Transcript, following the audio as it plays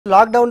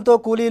Lockdown తో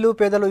కూలీలు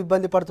పేదలు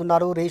ఇబ్బంది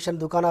పడుతున్నారు. రేషన్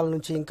దుకాణాల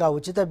నుంచి ఇంకా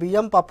ఉచిత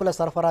బియ్యం పప్పుల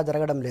సరఫరా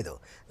జరగడం లేదు.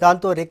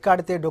 దాంతో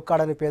రెక్కాడితే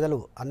డొక్కాడని పేదలు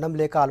అన్నం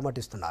లేక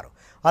అలమటిస్తున్నారు.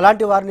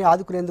 అలాంటి వారిని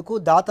ఆదుకునేందుకు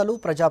దాతలు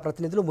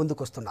ప్రజాప్రతినిధులు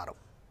ముందుకొస్తున్నారు.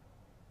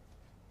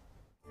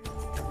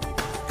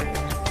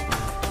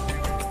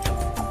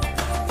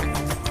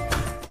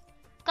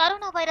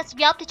 కరోనా వైరస్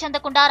వ్యాప్తి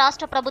చెందకుండా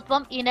రాష్ట్ర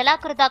ప్రభుత్వం ఈ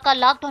నెలాఖరు దాకా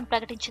లాక్డౌన్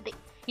ప్రకటించింది.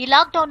 ఈ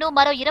లాక్డౌన్ ను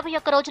మరో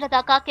 21 రోజుల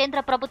దాకా కేంద్ర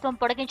ప్రభుత్వం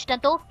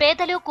పొడిగించడంతో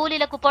పేదలు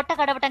కూలీలకు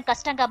పొట్టగడవడం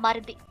కష్టంగా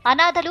మారింది.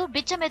 అనాథలు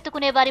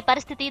బిచ్చమెత్తుకునే వారి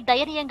పరిస్థితి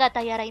దయనీయంగా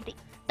తయారైంది.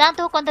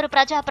 దాంతో కొందరు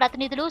ప్రజా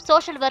ప్రతినిధులు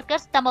సోషల్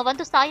వర్కర్స్ తమ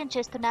వంతు సాయం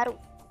చేస్తున్నారు.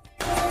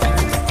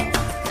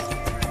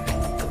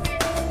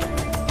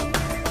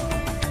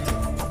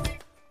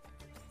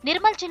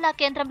 నిర్మల్ జిల్లా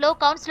కేంద్రంలో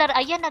కౌన్సిలర్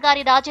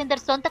అయ్యన్నగారి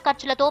రాజేందర్ సొంత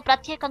ఖర్చులతో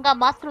ప్రత్యేకంగా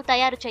మాస్కులు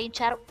తయారు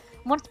చేయించారు.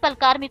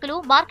 మున్సిపల్ కార్మికులు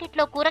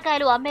మార్కెట్లో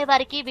కూరగాయలు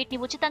అమ్మేవారికి వీటిని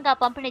ఉచితంగా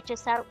పంపిణీ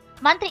చేశారు.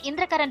 మంత్రి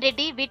ఇంద్రకరణ్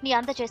రెడ్డి వీటిని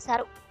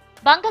అందజేశారు.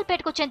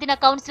 బంగల్పేటకు చెందిన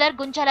కౌన్సిలర్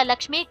గుంజాల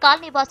లక్ష్మి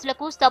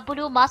కాలనీవాసులకు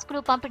సబ్బులు మాస్కులు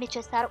పంపిణీ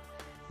చేశారు.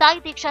 సాయి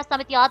దీక్షా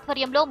సమితి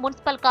ఆధ్వర్యంలో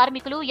మున్సిపల్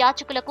కార్మికులు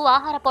యాచకులకు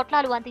ఆహార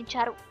పొట్లాలు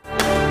అందించారు.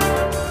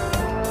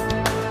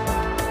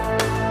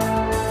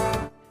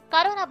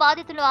 కరోనా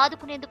బాధితులను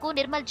ఆదుకునేందుకు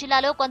నిర్మల్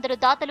జిల్లాలో కొందరు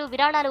దాతలు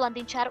విరాళాలు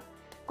అందించారు.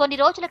 కొన్ని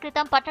రోజుల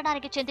క్రితం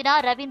పట్టణానికి చెందిన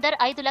రవీందర్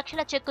 5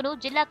 లక్షల చెక్కును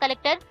జిల్లా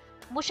కలెక్టర్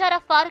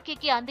ముషారఫ్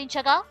ఫారూఖీకి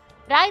అందించగా,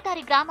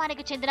 రాయదారి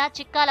గ్రామానికి చెందిన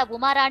చిక్కాల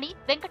ఉమారాణి,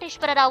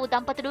 వెంకటేశ్వరరావు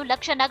దంపతులు 1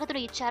 లక్ష నగదును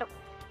ఇచ్చారు.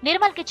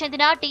 నిర్మల్ కి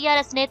చెందిన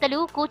టీఆర్ఎస్ నేతలు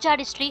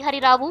కూచాడి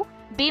శ్రీహరిరావు,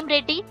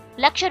 భీమ్రెడ్డి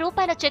 1 లక్ష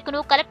రూపాయల చెక్కును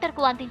కలెక్టర్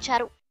కు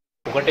అందించారు.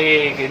 ఒకటి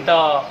ఇంత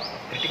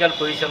క్రిటికల్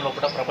పొజిషన్ లో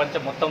కూడా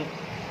ప్రపంచం మొత్తం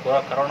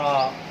కరోనా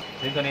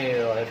దీంతో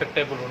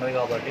ఎఫెక్టబుల్ ఉన్నది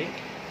కాబట్టి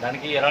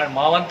దానికి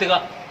మా వంతుగా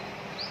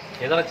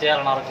ఏదైనా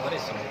చేయాలని ఆలోచన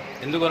ఇస్తున్నాం.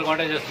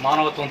 ఎందుకనుకుంటే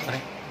మానవత్వంతో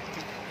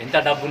ఎంత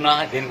డబ్బున్నా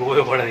దీనికి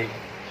ఉపయోగపడది.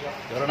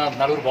 ఎవరైనా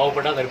నలుగురు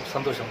బాగుపడ్డా దానికి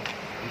సంతోషం,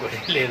 ఇంకోటి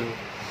లేదు.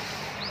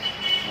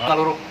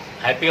 నలుగురు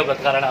హ్యాపీగా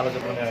బ్రతకాలని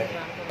ఆలోచన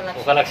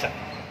 1 లక్ష.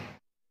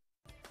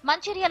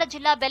 మంచిర్యాల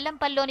జిల్లా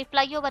బెల్లంపల్లిలోని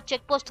ఫ్లైఓవర్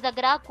చెక్పోస్ట్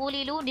దగ్గర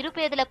కూలీలు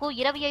నిరుపేదలకు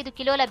 25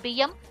 కిలోల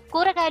బియ్యం,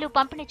 కూరగాయలు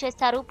పంపిణీ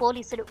చేశారు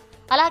పోలీసులు.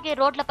 అలాగే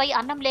రోడ్లపై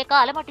అన్నం లేక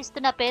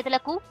అలమటిస్తున్న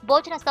పేదలకు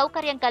భోజన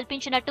సౌకర్యం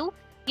కల్పించినట్టు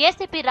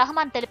ఏసీపీ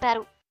రహమాన్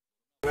తెలిపారు.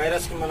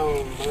 వైరస్ మన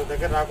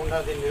దగ్గర రాకుండా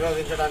దీన్ని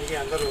నిరోధించడానికి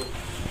అందరూ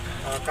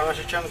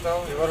క్రమశిక్షణతో,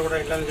 ఎవరు కూడా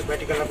ఇళ్ల నుంచి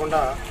బయటికి వెళ్లకుండా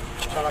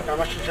చాలా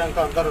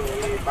క్రమశిక్షణతో అందరూ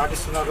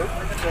పాటిస్తున్నారు.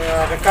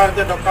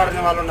 రెక్కాడితే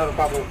డొక్కాడిన వాళ్ళు ఉన్నారు.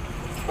 పాపం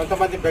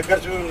కొంతమంది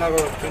బెగ్గర్స్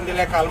ఉన్నారు, తిండి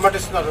లేక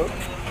అలమటిస్తున్నారు.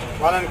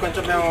 వాళ్ళని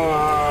కొంచెం మేము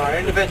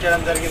ఐడెంటిఫై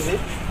చేయడం జరిగింది.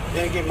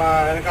 దీనికి మా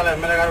వెనకాల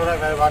ఎమ్మెల్యే గారు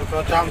కూడా వారి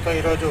ప్రోత్సాహంతో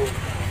ఈరోజు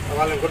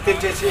వాళ్ళని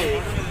గుర్తించేసి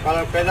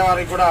వాళ్ళ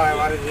పేదవారికి కూడా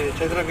వారి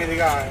చేతుల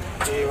మీదుగా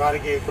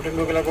వారికి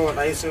కుటుంబీకులకు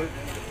రైస్,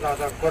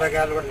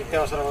 కూరగాయలు కూడా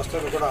నిత్యావసర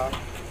వస్తువులు కూడా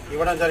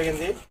ఇవ్వడం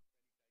జరిగింది.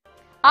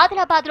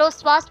 ఆదిలాబాద్ లో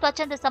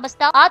స్వచ్ఛంద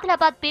సంస్థ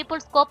Adilabad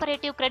peoples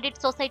cooperative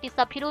credit society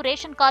సభ్యులు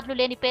రేషన్ కార్డులు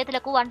లేని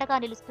పేదలకు అండగా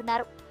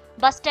నిలుస్తున్నారు.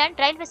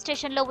 బస్టాండ్, రైల్వే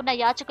స్టేషన్ లో ఉన్న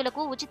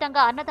యాచకులకు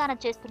ఉచితంగా అన్నదానం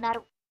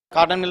చేస్తున్నారు.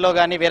 కాటన్ మిల్లో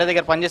కానీ వేరే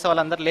దగ్గర పనిచేసే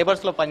వాళ్ళందరూ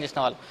లేబర్స్లో పనిచేసిన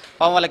వాళ్ళు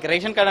పాపం వాళ్ళకి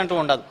రేషన్ కార్డు అంటూ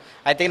ఉండదు.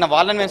 అయితే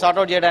వాళ్ళని మేము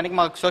సార్ట్అవుట్ చేయడానికి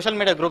మాకు సోషల్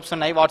మీడియా గ్రూప్స్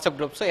ఉన్నాయి, వాట్సాప్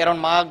గ్రూప్స్.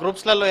 అరౌండ్ మా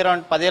గ్రూప్స్లలో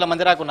అరౌండ్ 10,000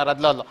 మంది దాకా ఉన్నారు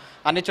అదిలో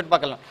అన్ని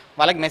చుట్టుపక్కల.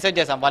 వాళ్ళకి మెసేజ్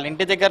చేసాం, వాళ్ళ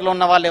ఇంటి దగ్గరలో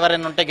ఉన్న వాళ్ళు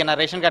ఎవరైనా ఉంటే కినా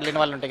రేషన్ కార్డు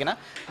లేని వాళ్ళు ఉంటే కినా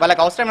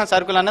వాళ్ళకి అవసరమైన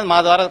సరుకులు అనేది మా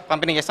ద్వారా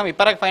పంపిణీ చేస్తాం.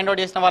 ఇప్పటికి ఫైండ్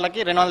అవుట్ చేసిన వాళ్ళకి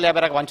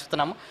 250 దాకా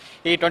పంచుతున్నాము.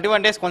 ఈ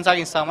 21 days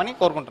కొనసాగిస్తామని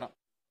కోరుకుంటున్నాం.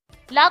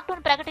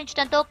 లాక్డౌన్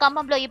ప్రకటించడంతో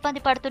ఖమ్మంలో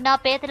ఇబ్బంది పడుతున్న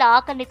పేదల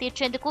ఆకలిని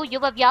తీర్చేందుకు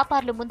యువ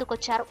వ్యాపారులు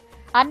ముందుకొచ్చారు.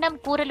 అన్నం,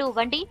 కూరలు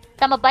వండి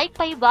తమ బైక్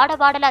పై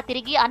వాడవాడలా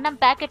తిరిగి అన్నం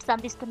ప్యాకెట్స్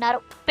అందిస్తున్నారు.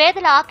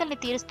 పేదల ఆకలిని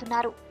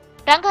తీరుస్తున్నారు.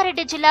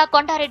 రంగారెడ్డి జిల్లా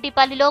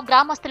కొండారెడ్డిపల్లిలో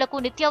గ్రామస్తులకు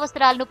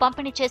నిత్యావసరాలను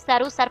పంపిణీ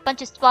చేశారు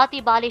సర్పంచ్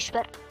స్వాతి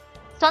బాలేశ్వర్.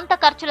 సొంత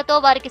ఖర్చులతో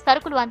వారికి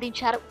సరుకులు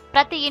అందించారు.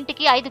 ప్రతి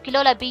ఇంటికి 5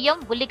 కిలోల బియ్యం,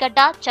 ఉల్లిగడ్డ,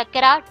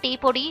 చక్కెర, టీ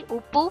పొడి,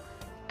 ఉప్పు,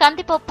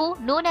 కందిపప్పు,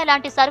 నూనె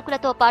లాంటి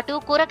సరుకులతో పాటు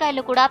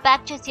కూరగాయలు కూడా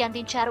ప్యాక్ చేసి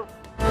అందించారు.